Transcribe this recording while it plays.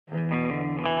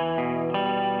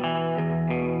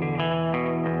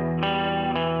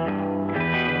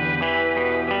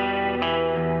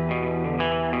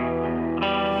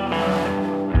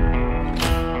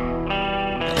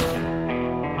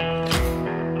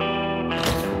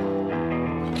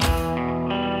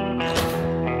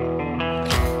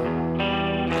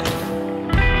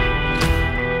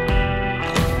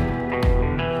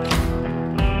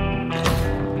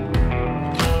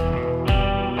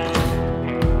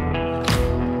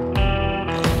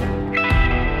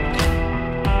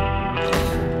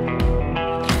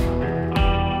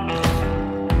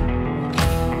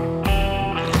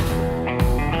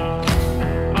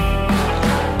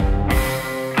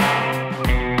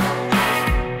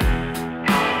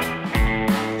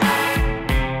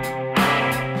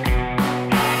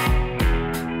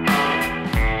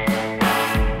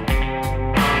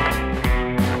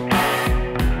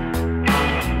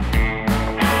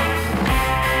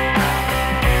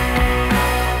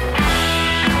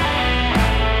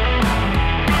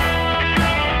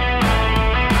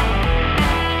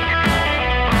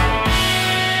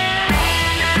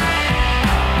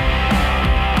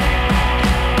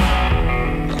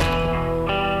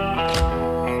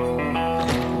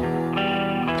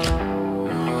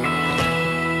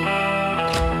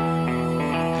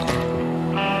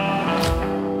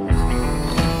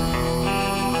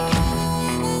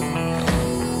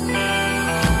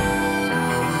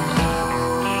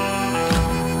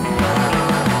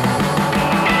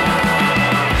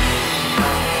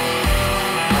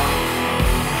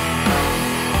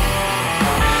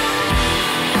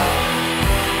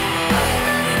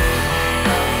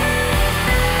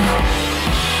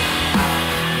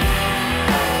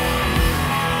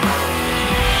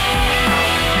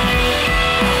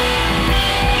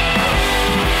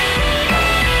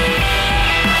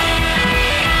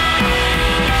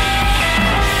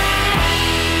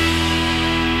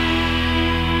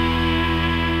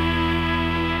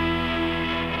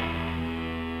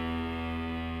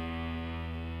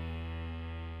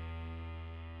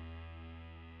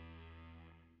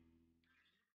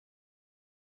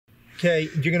Okay,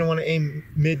 you're gonna want to aim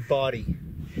mid-body.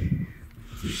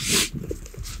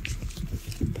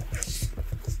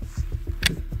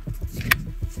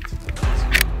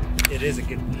 It is a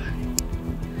good one.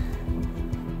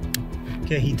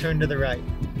 Okay, he turned to the right.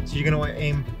 So you're gonna want to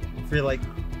aim for like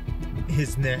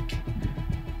his neck.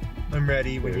 I'm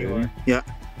ready when you are. Yeah.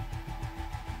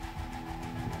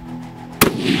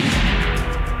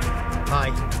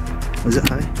 High. Was it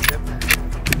high? Yep.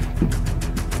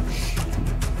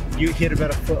 You hit about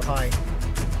a foot high.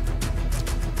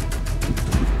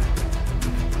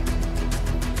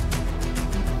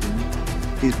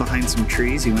 He's behind some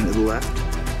trees. He went to the left.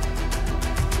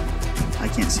 I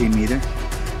can't see him either.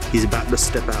 He's about to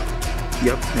step out.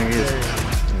 Yep, there he is.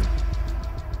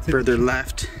 Further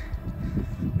left.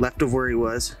 Left of where he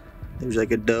was. There's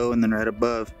like a doe, and then right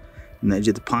above, on the edge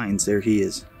of the pines, there he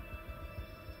is.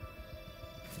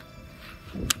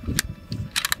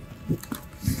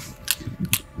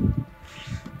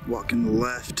 Walking the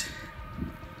left.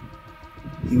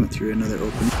 He went through another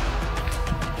opening.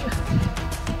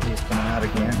 He's coming out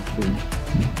again.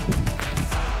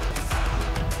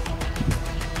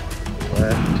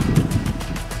 Left.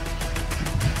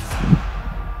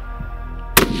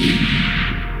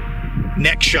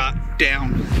 Neck shot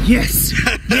down. Yes!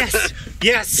 Yes!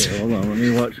 Yes! Okay, hold on, let me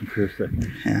watch him for a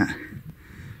second. Yeah.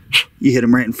 You hit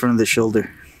him right in front of the shoulder.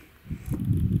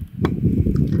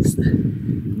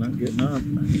 Not getting up.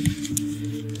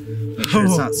 Make sure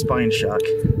it's not spine shock.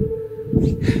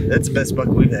 That's the best buck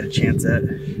we've had a chance at,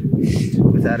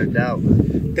 without a doubt.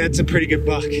 That's a pretty good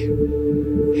buck.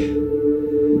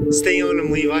 Stay on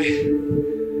him,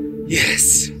 Levi.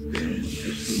 Yes!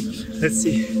 Let's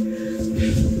see.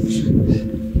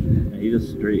 He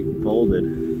just straight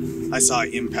folded. I saw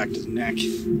it impact his neck.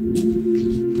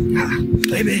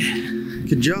 Baby.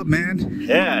 Good job, man.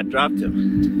 Yeah, I dropped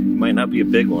him. He might not be a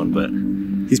big one, but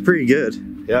He's pretty good.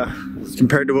 yeah.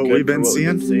 Compared to what we've been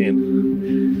seeing.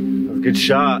 That was a good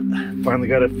shot. Finally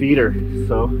got a feeder,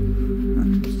 so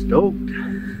stoked.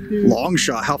 Long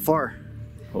shot. How far?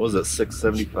 What was it,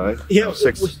 675? Yeah, No,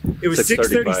 it was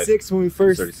 636 when we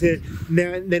first hit.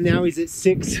 Now he's at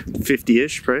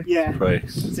 50-ish, probably. Yeah, Probably.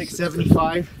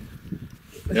 675.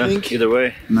 I Yeah, think. either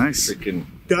way. Nice. Freaking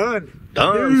Done.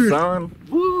 done, Dude. son.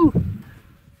 Woo!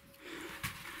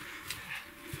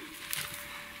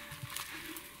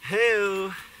 Hey,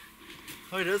 oh,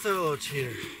 he does have a little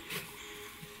cheater.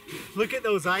 Look at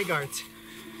those eye guards.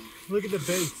 Look at the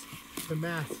base, the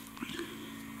mass.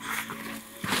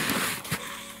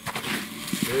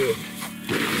 Dude.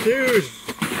 Dude.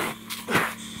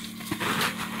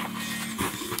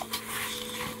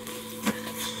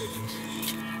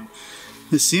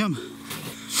 Let's see him.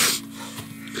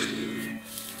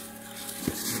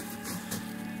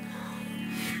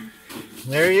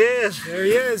 There he is. There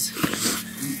he is.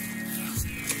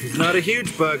 He's not a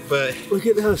huge buck, but Look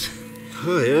at those.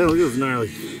 oh yeah, look at those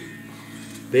gnarly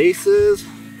bases.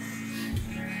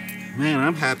 Man,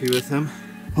 I'm happy with him.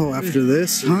 Oh, after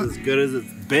this, This huh? is as good as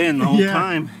it's been the whole Yeah.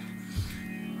 time.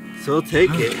 So I'll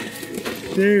take it.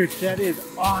 Dude, that is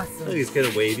Look, awesome. he's got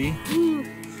a wavy.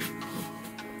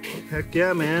 Heck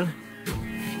yeah, man.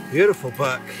 Beautiful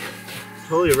buck.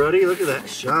 Totally ruddy. Look at that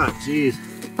shot. Jeez.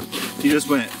 He just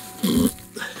went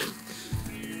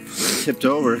tipped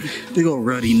over. Big old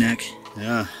ruddy neck.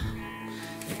 Yeah.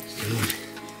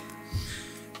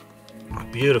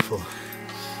 Beautiful.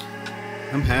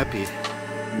 I'm happy.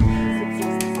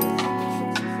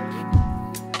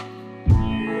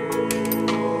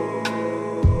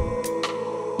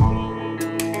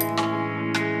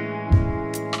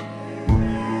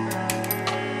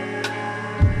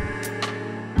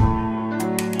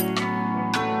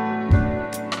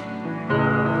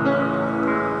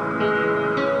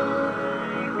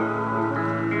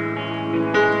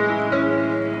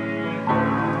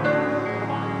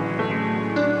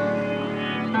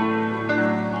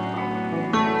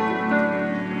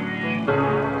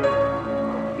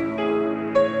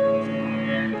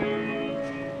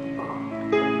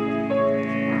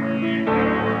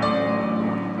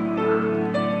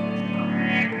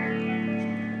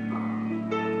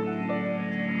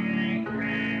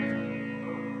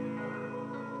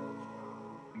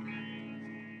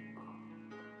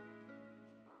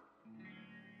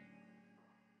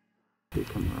 They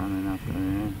come running out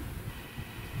there.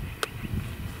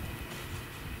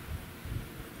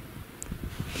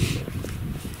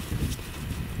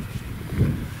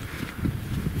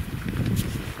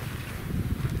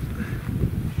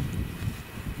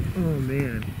 Oh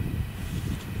man.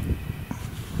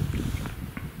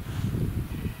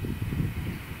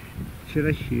 Should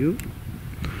I shoot?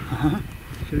 Uh-huh.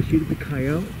 Should I shoot at the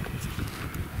coyote?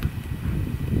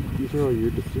 You Those are all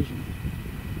your decisions.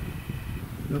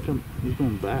 He's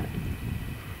going back.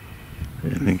 I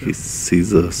think he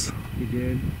sees us. He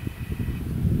did.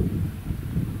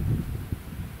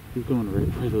 He's going right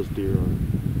where those deer are.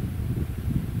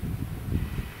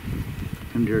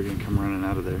 Them deer are going to come running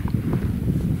out of there.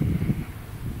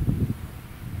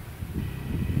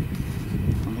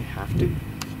 And they have to.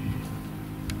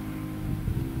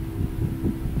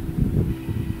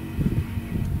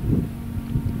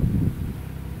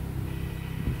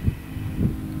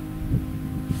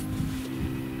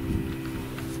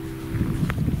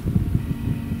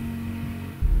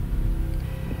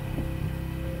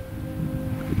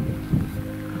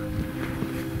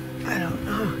 I don't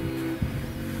know.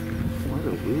 What a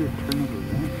weird turn of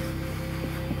events.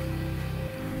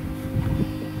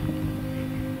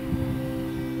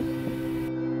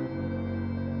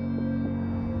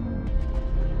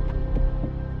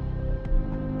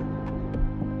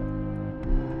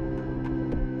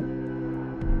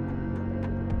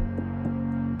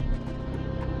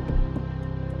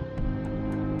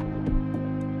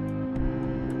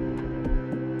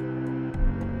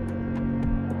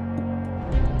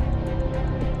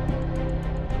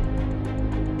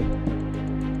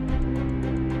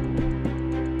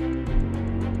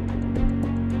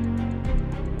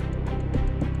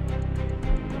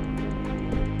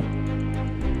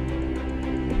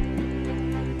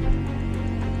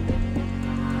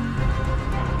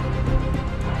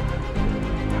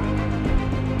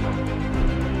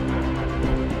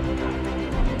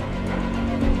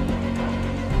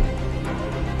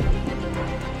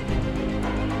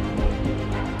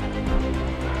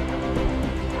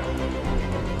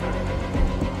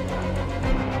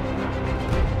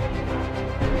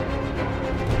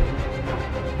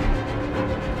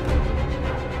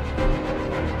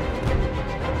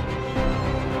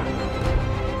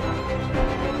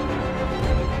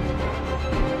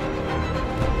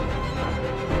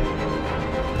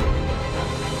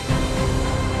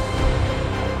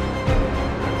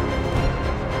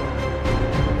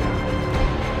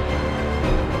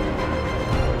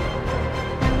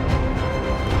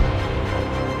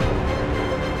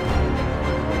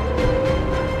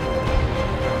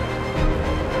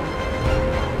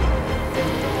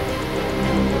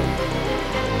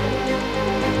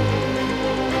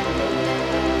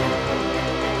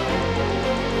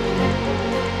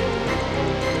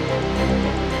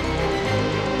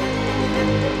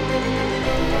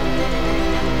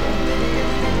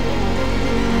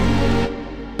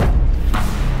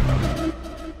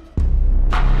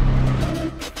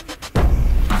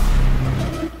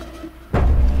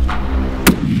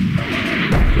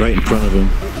 Right in front of him.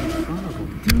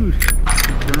 Dude, he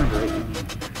turned right in.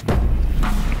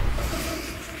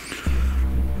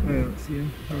 I don't see him.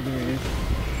 Oh, there he is.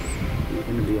 He's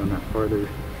going to be on that farther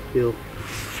hill.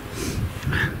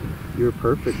 You're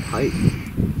perfect height.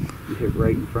 You hit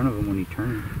right in front of him when he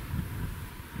turned.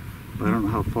 But I don't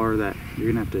know how far that,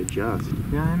 you're going to have to adjust.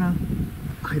 Yeah, I know.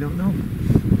 I don't know.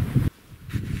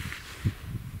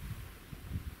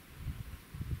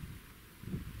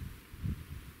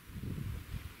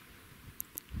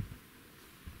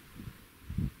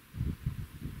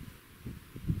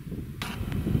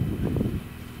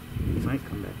 He might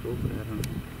come back over, I don't know.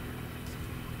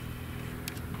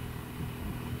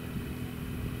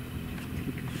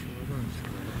 Take a shot on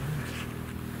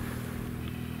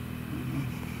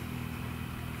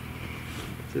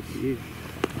It's up to you.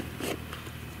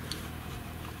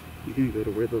 You're gonna go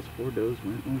to where those 4 does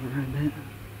went over, I bet.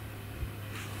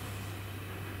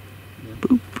 Yeah.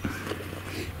 Boop.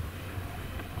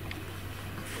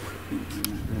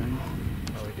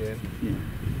 Oh, we did? Yeah.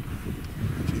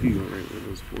 You can go right where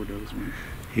those 4 does went.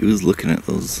 He was looking at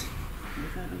those.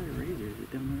 Where's that other razor? Is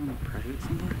it down there on the private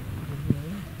somewhere?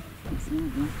 That's not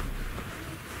it, huh?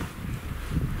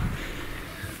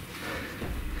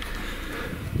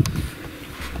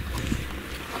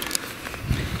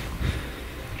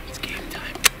 It's game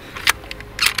time.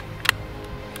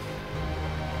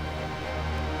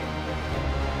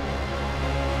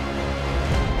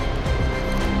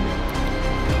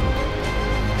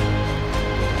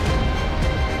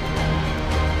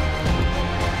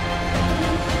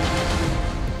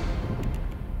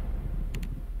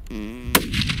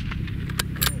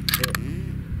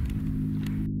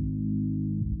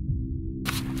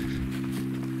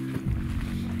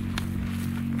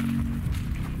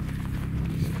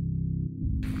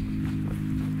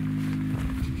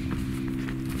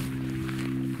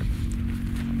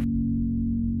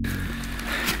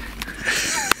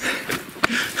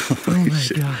 Oh my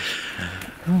gosh.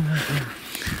 Oh my gosh.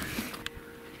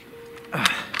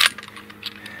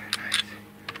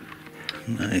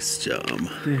 Nice job.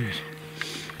 Dude.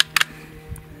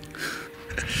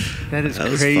 That is That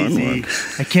was a fun crazy. one.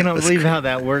 I cannot That's believe how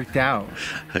that worked out.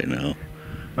 I know.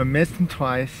 I missed him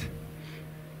twice.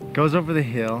 Goes over the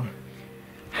hill.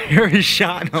 I hear a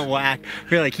shot and a whack.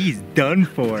 We're like, he's done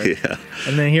for. Yeah.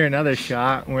 And then hear another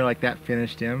shot, and we're like, that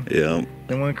finished him. Yeah.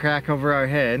 Then one crack over our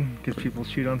head, because people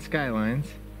shoot on skylines.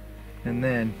 And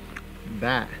then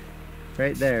that,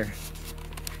 right there.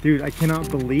 Dude, I cannot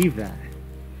believe that.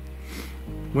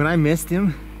 When I missed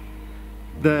him,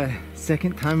 the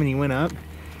second time when he went up,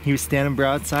 he was standing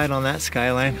broadside on that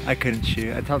skyline. I couldn't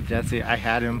shoot. I told Jesse I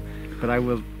had him, but I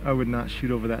would not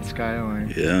shoot over that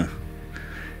skyline. Yeah.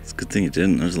 It's a good thing you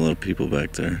didn't. There's a lot of people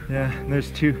back there. Yeah, and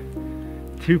there's two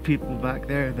people back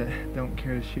there that don't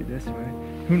care to shoot this way.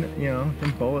 Who, you know,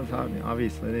 them bullets,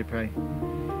 obviously, they probably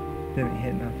didn't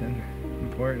hit nothing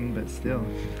important, but still.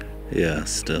 Yeah,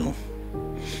 still.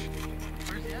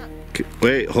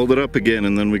 Wait, hold it up again,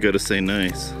 and then we gotta say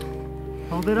nice.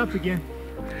 Hold it up again.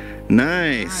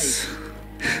 Nice.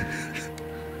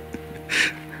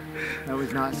 That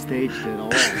was not staged at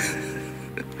all.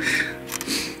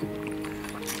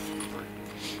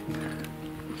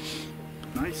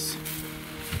 Nice.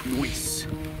 Nice.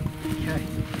 Okay.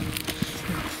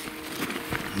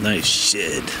 Nice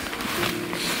shit.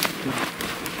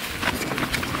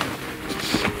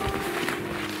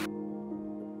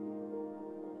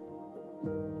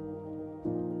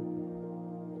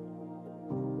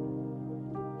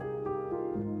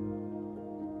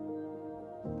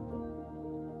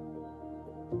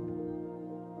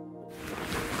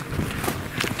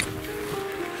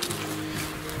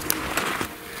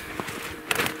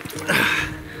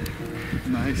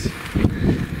 Nice.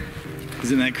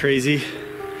 Isn't that crazy?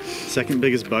 Second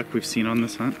biggest buck we've seen on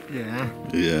this hunt. Yeah.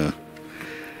 Yeah.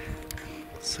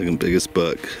 Second biggest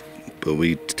buck, but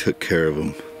we took care of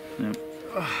him. Yep.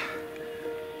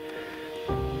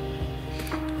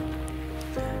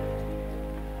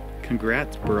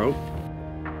 Congrats, bro.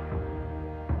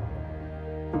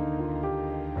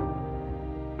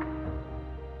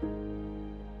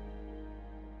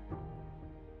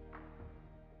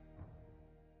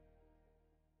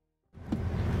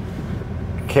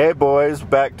 Okay, boys,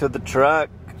 back to the truck.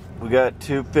 We got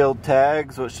 2 filled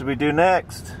tags. What should we do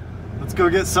next? Let's go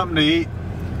get something to eat.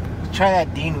 Try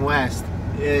that Dean West.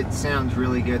 It sounds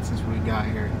really good since we got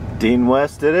here. Dean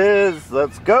West it is.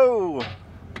 Let's go.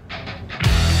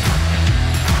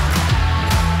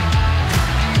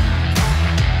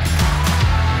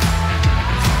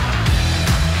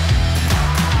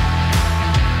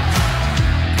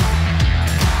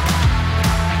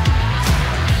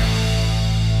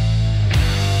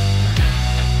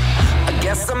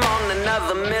 Guess I'm on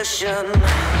another mission.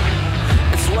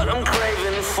 It's what I'm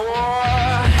craving for,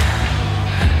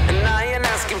 and I ain't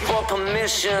asking for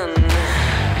permission.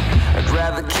 I'd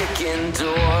rather kick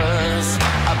indoors.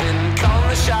 I've been calling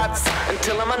the shots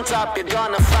until I'm on top. You're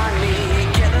gonna find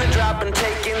me getting the drop and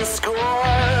taking scores.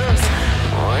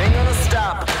 Oh, I ain't gonna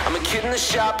stop. I'm a kid in the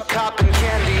shop, copping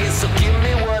candy. So give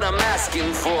me what I'm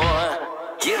asking for.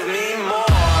 Give me more.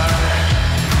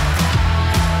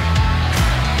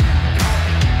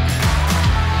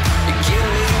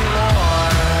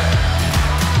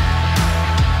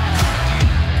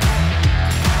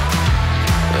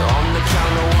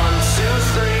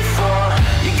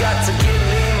 Got to give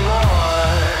me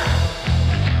more.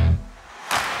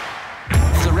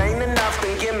 If there ain't enough,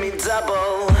 then give me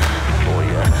double. Oh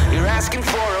yeah, you're asking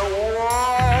for a war.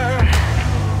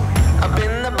 I've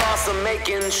been the boss, I'm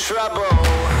making trouble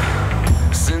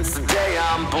since the day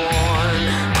I'm born.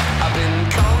 I've been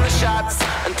calling the shots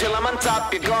until I'm on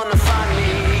top. You're gonna find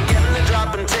me getting the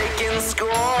drop and taking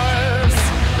scores.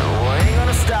 No, I ain't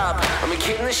gonna stop. I'm a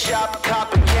kid in the shop,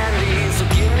 copping candy. So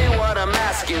give me what I'm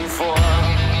asking for.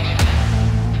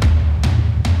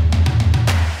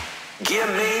 Give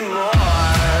me more.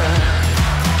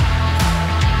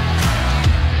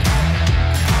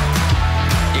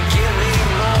 You give me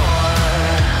more.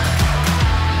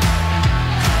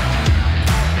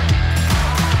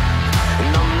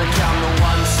 And on the count of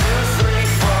 1, 2, 3,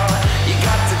 4, you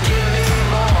got to give me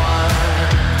more.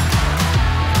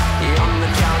 Yeah, on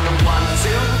the count of 1,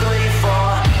 2, 3,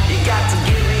 4, you got to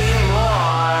give me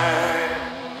more.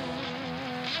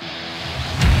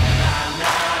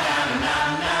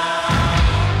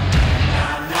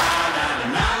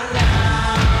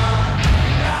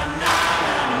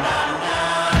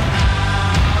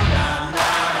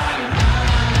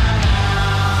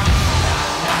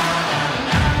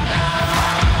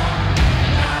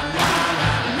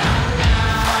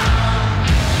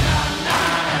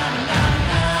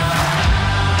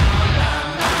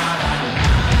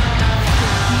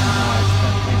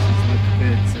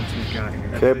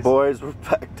 Okay, boys, we're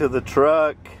back to the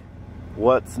truck.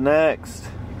 What's next?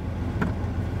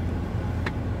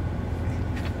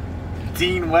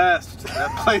 Dean West.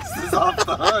 That place is off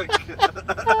the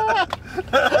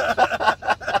hook.